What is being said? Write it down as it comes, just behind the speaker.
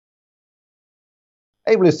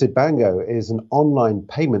AIM-listed Bango is an online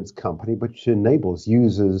payments company which enables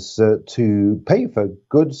users to pay for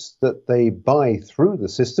goods that they buy through the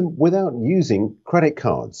system without using credit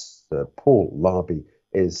cards. Paul Larby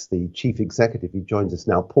is the chief executive. He joins us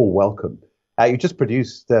now. Paul, welcome. You just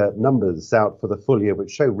produced numbers out for the full year which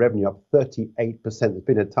show revenue up 38%. There's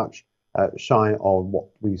been a touch shy on what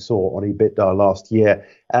we saw on EBITDA last year.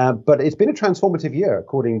 But it's been a transformative year,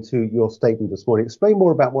 according to your statement this morning. Explain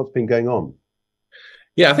more about what's been going on.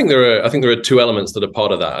 Yeah, I think there are two elements that are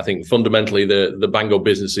part of that. I think fundamentally the Bango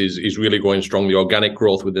business is really going strong. The organic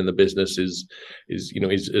growth within the business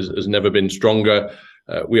has never been stronger.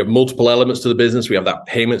 We have multiple elements to the business. We have that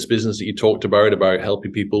payments business that you talked about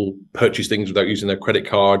helping people purchase things without using their credit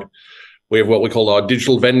card. We have what we call our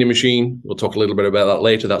digital vending machine. We'll talk a little bit about that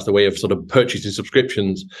later. That's the way of sort of purchasing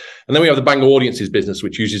subscriptions. And then we have the Bango Audiences business,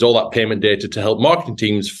 which uses all that payment data to help marketing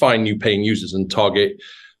teams find new paying users and target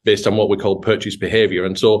based on what we call purchase behavior.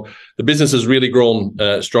 And so the business has really grown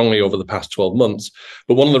strongly over the past 12 months.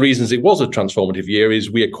 But one of the reasons it was a transformative year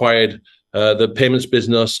is we acquired the payments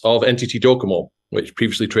business of NTT DOCOMO, which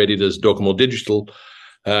previously traded as DOCOMO Digital.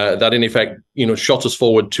 That in effect, shot us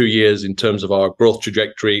forward 2 years in terms of our growth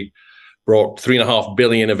trajectory, brought $3.5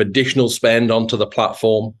 billion of additional spend onto the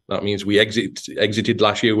platform. That means we exited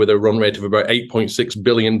last year with a run rate of about $8.6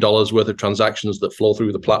 billion worth of transactions that flow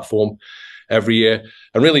through the platform every year,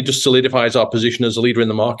 and really just solidifies our position as a leader in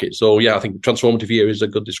the market. So yeah, I think transformative year is a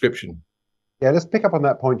good description. Yeah, let's pick up on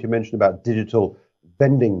that point you mentioned about digital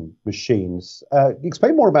vending machines.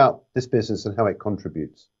 Explain more about this business and how it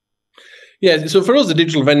contributes. Yeah, so for us, the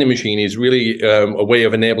digital vending machine is really a way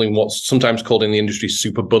of enabling what's sometimes called in the industry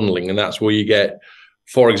super bundling, and that's where you get,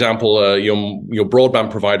 for example, your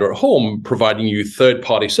broadband provider at home providing you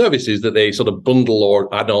third-party services that they sort of bundle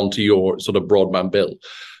or add on to your sort of broadband bill.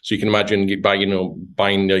 So you can imagine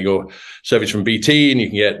buying your service from BT, and you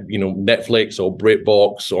can get Netflix or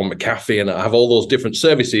BritBox or McAfee, and have all those different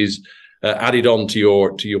services added on to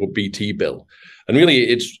your BT bill. And really,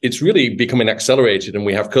 it's really becoming accelerated. And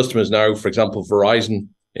we have customers now, for example, Verizon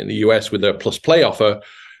in the US with their Plus Play offer,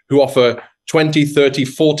 who offer 20, 30,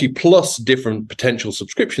 40 plus different potential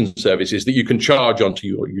subscription services that you can charge onto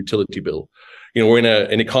your utility bill. We're in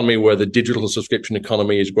an economy where the digital subscription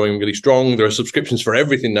economy is growing really strong. There are subscriptions for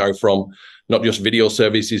everything now, from not just video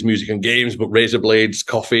services, music and games, but razor blades,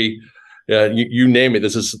 coffee, you name it.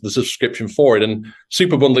 There's a subscription for it. And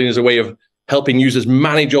super bundling is a way of helping users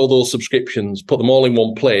manage all those subscriptions, put them all in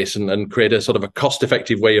one place, and create a sort of a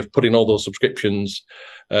cost-effective way of putting all those subscriptions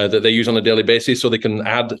that they use on a daily basis, so they can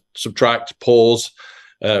add, subtract, pause,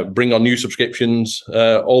 bring on new subscriptions,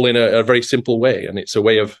 all in a very simple way. And it's a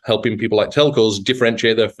way of helping people like telcos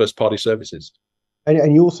differentiate their first-party services.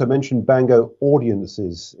 And you also mentioned Bango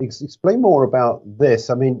Audiences. Explain more about this.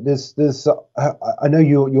 I mean, I know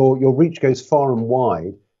your reach goes far and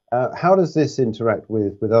wide. How does this interact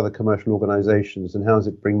with other commercial organizations, and how does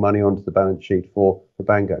it bring money onto the balance sheet for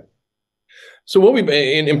Bango? So what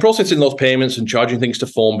in processing those payments and charging things to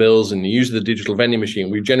phone bills and the use of the digital vending machine,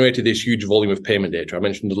 we've generated this huge volume of payment data. I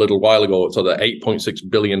mentioned a little while ago, it's sort of $8.6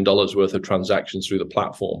 billion worth of transactions through the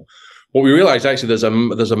platform. What we realized, actually,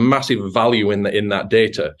 there's a massive value in that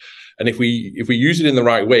data. And if we use it in the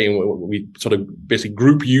right way, and we sort of basically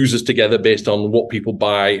group users together based on what people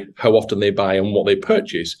buy, how often they buy, and what they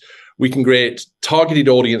purchase, we can create targeted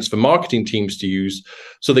audience for marketing teams to use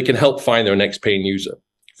so they can help find their next paying user.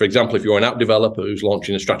 For example, if you're an app developer who's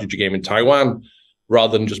launching a strategy game in Taiwan,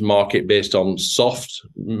 rather than just market based on soft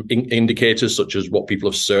indicators such as what people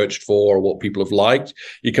have searched for or what people have liked,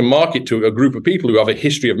 you can market to a group of people who have a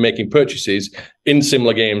history of making purchases in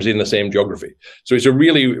similar games in the same geography. So it's a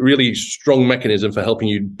really, really strong mechanism for helping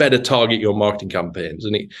you better target your marketing campaigns.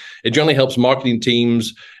 And it generally helps marketing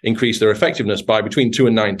teams increase their effectiveness by between 2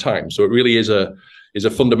 and 9 times. So it really is a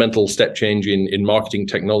fundamental step change in marketing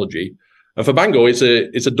technology. And for Bango, it's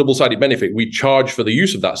a double-sided benefit. We charge for the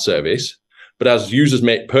use of that service, but as users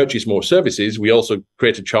purchase more services, we also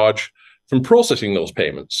create a charge from processing those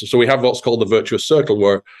payments. So we have what's called the virtuous circle,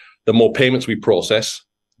 where the more payments we process,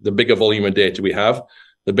 the bigger volume of data we have.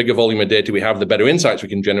 The bigger volume of data we have, the better insights we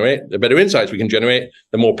can generate. The better insights we can generate,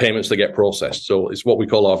 the more payments that get processed. So it's what we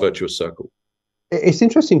call our virtuous circle. It's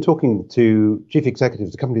interesting talking to chief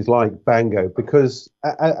executives of companies like Bango, because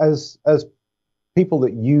as people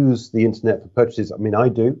that use the internet for purchases, I mean, I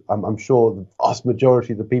do. I'm sure the vast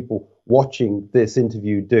majority of the people watching this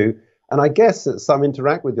interview do. And I guess that some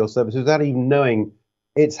interact with your services without even knowing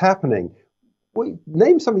it's happening.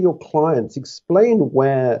 Name some of your clients, explain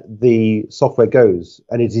where the software goes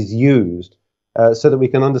and it is used, so that we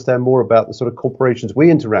can understand more about the sort of corporations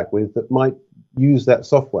we interact with that might use that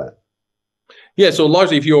software. Yeah, so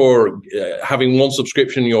largely if you're having one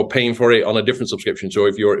subscription, you're paying for it on a different subscription. So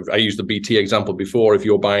if I used the BT example before, if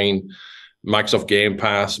you're buying Microsoft Game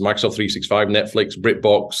Pass, Microsoft 365, Netflix,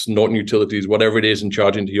 BritBox, Norton Utilities, whatever it is, and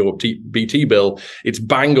charging to your BT bill, it's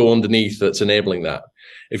Bango underneath that's enabling that.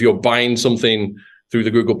 If you're buying something through the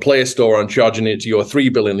Google Play Store and charging it to your 3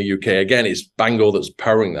 bill in the UK, again, it's Bango that's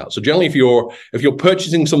powering that. So generally, if you're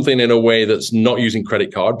purchasing something in a way that's not using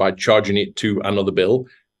credit card by charging it to another bill,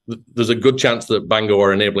 there's a good chance that Bango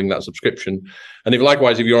are enabling that subscription. And if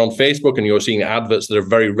likewise, if you're on Facebook and you're seeing adverts that are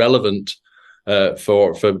very relevant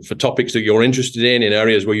for topics that you're interested in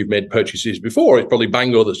areas where you've made purchases before, it's probably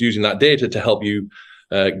Bango that's using that data to help you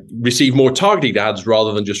receive more targeted ads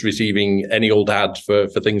rather than just receiving any old ad for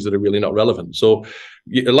things that are really not relevant. So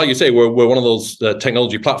like you say, we're one of those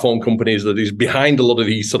technology platform companies that is behind a lot of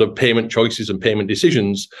these sort of payment choices and payment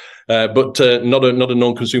decisions, but not a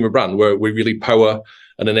non-consumer brand, where we really power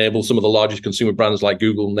and enable some of the largest consumer brands like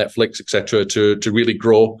Google, Netflix, etc., to really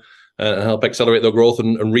grow and help accelerate their growth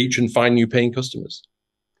and reach and find new paying customers.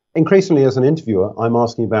 Increasingly, as an interviewer, I'm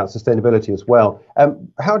asking about sustainability as well.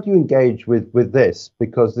 How do you engage with this?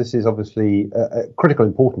 Because this is obviously a critical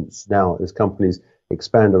importance now as companies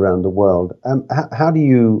expand around the world. How do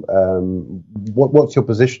you? What's your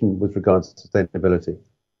position with regards to sustainability?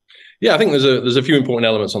 Yeah, I think there's a few important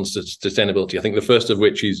elements on sustainability. I think the first of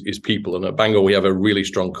which is people. And at Bango, we have a really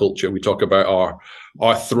strong culture. We talk about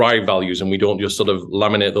our Thrive values, and we don't just sort of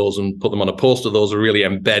laminate those and put them on a poster. Those are really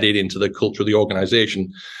embedded into the culture of the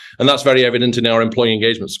organization. And that's very evident in our employee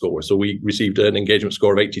engagement score. So we received an engagement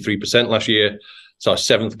score of 83% last year. It's our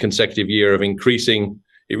 7th consecutive year of increasing.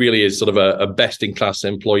 It really is sort of a best-in-class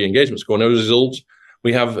employee engagement score. And as a result,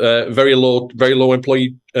 we have very low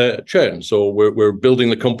employee churn. So we're building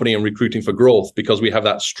the company and recruiting for growth because we have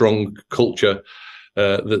that strong culture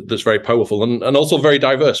that's very powerful and also very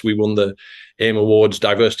diverse. We won the AIM Awards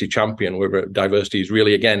Diversity Champion, where diversity is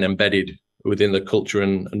really, again, embedded within the culture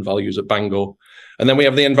and values at Bango. And then we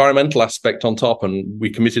have the environmental aspect on top, and we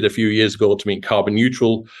committed a few years ago to being carbon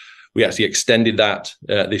neutral. We actually extended that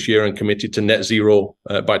this year and committed to net zero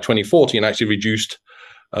by 2040 and actually reduced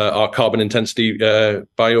our carbon intensity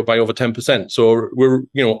by over 10%. So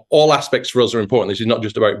all aspects for us are important. This is not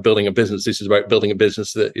just about building a business. This is about building a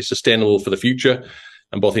business that is sustainable for the future,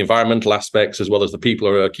 and both the environmental aspects as well as the people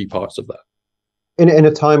are key parts of that. In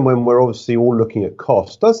a time when we're obviously all looking at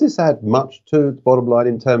cost, does this add much to the bottom line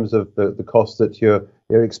in terms of the costs that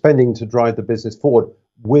you're expending to drive the business forward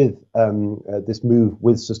with this move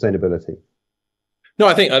with sustainability? No,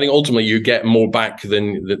 I think ultimately you get more back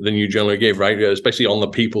than you generally give, right? Especially on the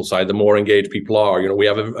people side, the more engaged people are. We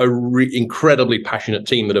have a incredibly passionate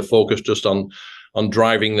team that are focused just on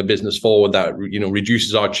driving the business forward. That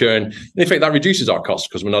reduces our churn. In fact, that reduces our costs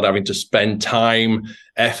because we're not having to spend time,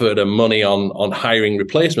 effort, and money on hiring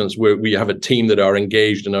replacements. We have a team that are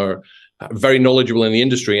engaged and are very knowledgeable in the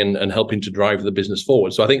industry and helping to drive the business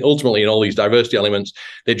forward. So I think ultimately in all these diversity elements,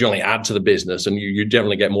 they generally add to the business, and you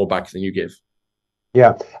generally get more back than you give.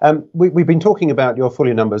 Yeah, we've been talking about your full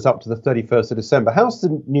year numbers up to the 31st of December. How's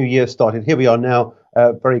the new year started? Here we are now,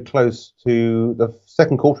 very close to the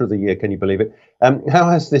second quarter of the year. Can you believe it? How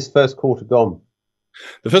has this first quarter gone?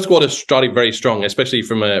 The first quarter started very strong, especially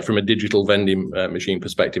from a digital vending machine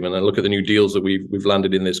perspective. And I look at the new deals that we've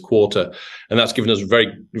landed in this quarter, and that's given us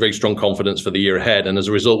very, very strong confidence for the year ahead. And as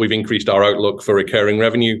a result, we've increased our outlook for recurring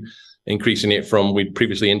revenue, increasing it from, we'd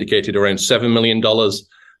previously indicated, around $7 million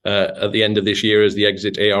at the end of this year as the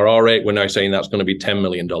exit ARR rate. We're now saying that's going to be $10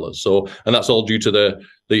 million. So, and that's all due to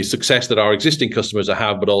the success that our existing customers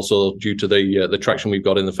have, but also due to the traction we've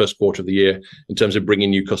got in the first quarter of the year in terms of bringing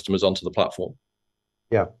new customers onto the platform.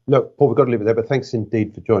 Yeah, look, Paul, we've got to leave it there, but thanks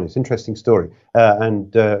indeed for joining us. Interesting story.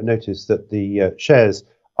 And notice that the shares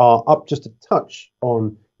are up just a touch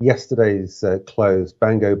on yesterday's close.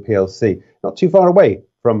 Bango PLC, not too far away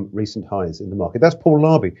from recent highs in the market. That's Paul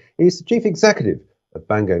Larby. He's the Chief Executive of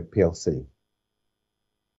Bango PLC.